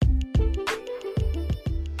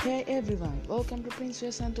Hey everyone, welcome to Prince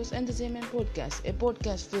Vijay Santhosh Entertainment Podcast, a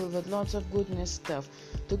podcast filled with lots of goodness stuff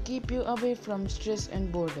to keep you away from stress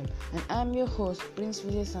and boredom. And I'm your host, Prince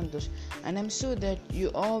Vijay Santhosh, and I'm sure that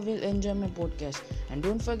you all will enjoy my podcast. And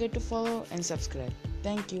don't forget to follow and subscribe.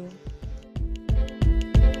 Thank you.